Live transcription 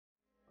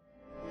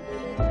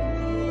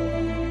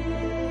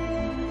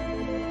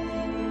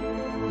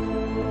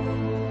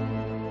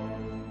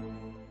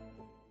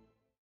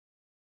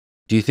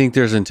Do you think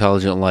there's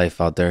intelligent life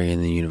out there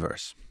in the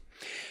universe?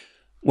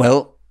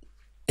 Well,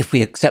 if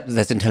we accept that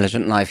there's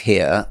intelligent life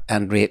here,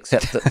 and we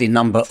accept that the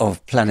number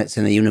of planets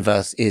in the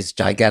universe is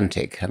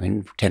gigantic, I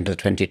mean, 10 to the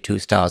 22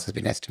 stars has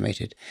been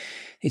estimated,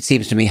 it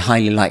seems to me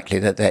highly likely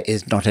that there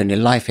is not only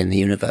life in the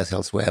universe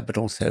elsewhere, but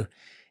also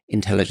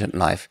intelligent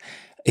life.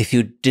 If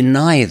you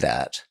deny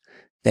that,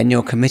 then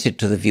you're committed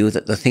to the view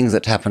that the things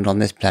that happened on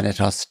this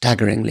planet are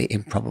staggeringly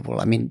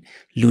improbable. I mean,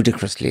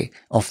 ludicrously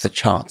off the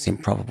charts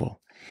improbable.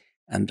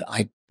 And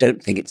I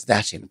don't think it's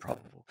that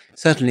improbable.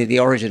 Certainly the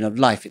origin of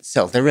life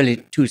itself, there are really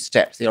two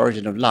steps: the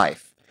origin of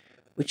life,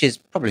 which is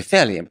probably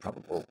fairly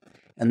improbable,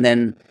 and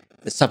then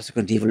the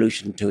subsequent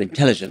evolution to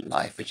intelligent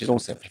life, which is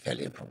also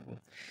fairly improbable.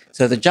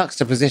 So the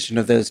juxtaposition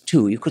of those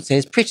two, you could say,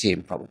 is pretty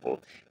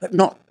improbable, but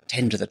not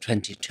 10 to the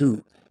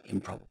 22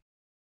 improbable.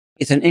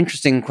 It's an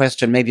interesting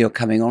question, maybe you're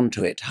coming on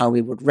to it, how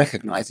we would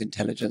recognize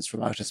intelligence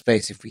from outer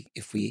space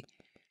if we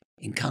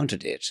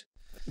encountered it.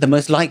 The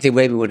most likely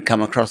way we would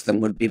come across them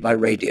would be by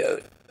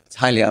radio. It's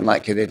highly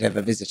unlikely they'd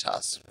ever visit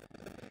us.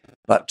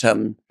 But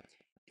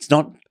it's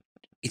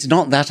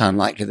not that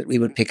unlikely that we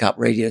would pick up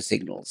radio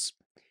signals.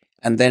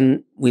 And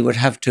then we would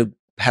have to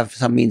have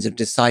some means of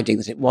deciding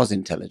that it was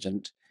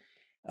intelligent.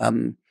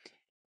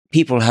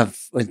 People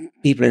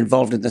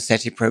involved in the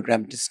SETI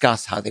program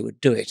discuss how they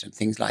would do it, and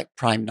things like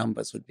prime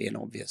numbers would be an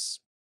obvious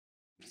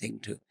thing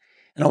to,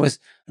 an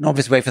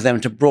obvious way for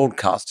them to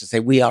broadcast, to say,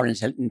 we are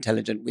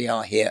intelligent, we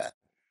are here.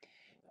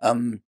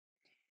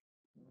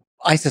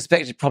 I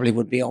suspect it probably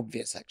would be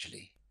obvious,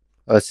 actually.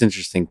 Well, that's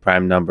interesting,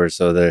 prime numbers.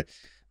 So the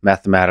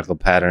mathematical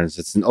patterns,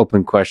 it's an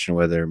open question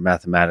whether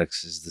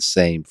mathematics is the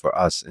same for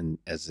us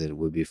as it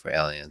would be for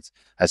aliens.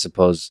 I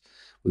suppose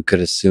we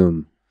could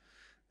assume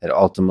that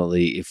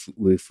ultimately, if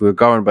we're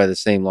governed by the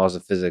same laws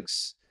of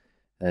physics,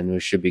 then we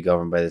should be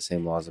governed by the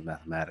same laws of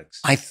mathematics.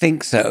 I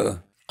think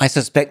so. I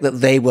suspect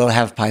that they will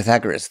have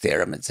Pythagoras'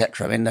 theorem,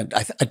 etc. I mean,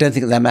 I don't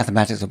think that their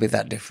mathematics will be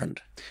that different.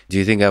 Do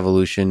you think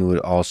evolution would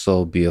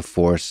also be a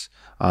force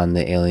on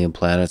the alien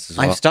planets as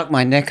well? I've stuck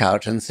my neck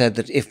out and said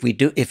that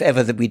if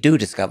ever we do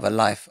discover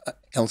life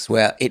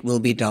elsewhere, it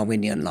will be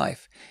Darwinian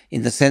life,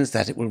 in the sense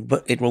that it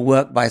will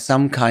work by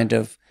some kind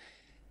of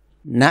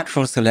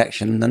natural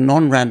selection, the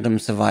non-random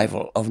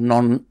survival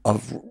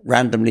of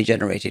randomly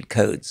generated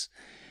codes.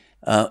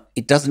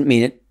 It doesn't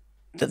mean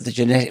that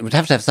it would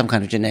have to have some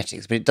kind of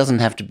genetics, but it doesn't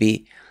have to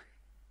be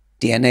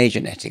DNA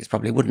genetics.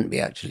 Probably wouldn't be,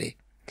 actually,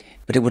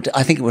 but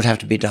I think it would have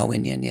to be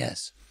Darwinian.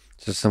 Yes.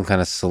 So some kind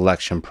of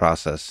selection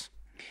process.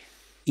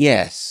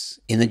 Yes,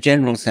 in the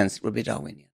general sense, it would be Darwinian.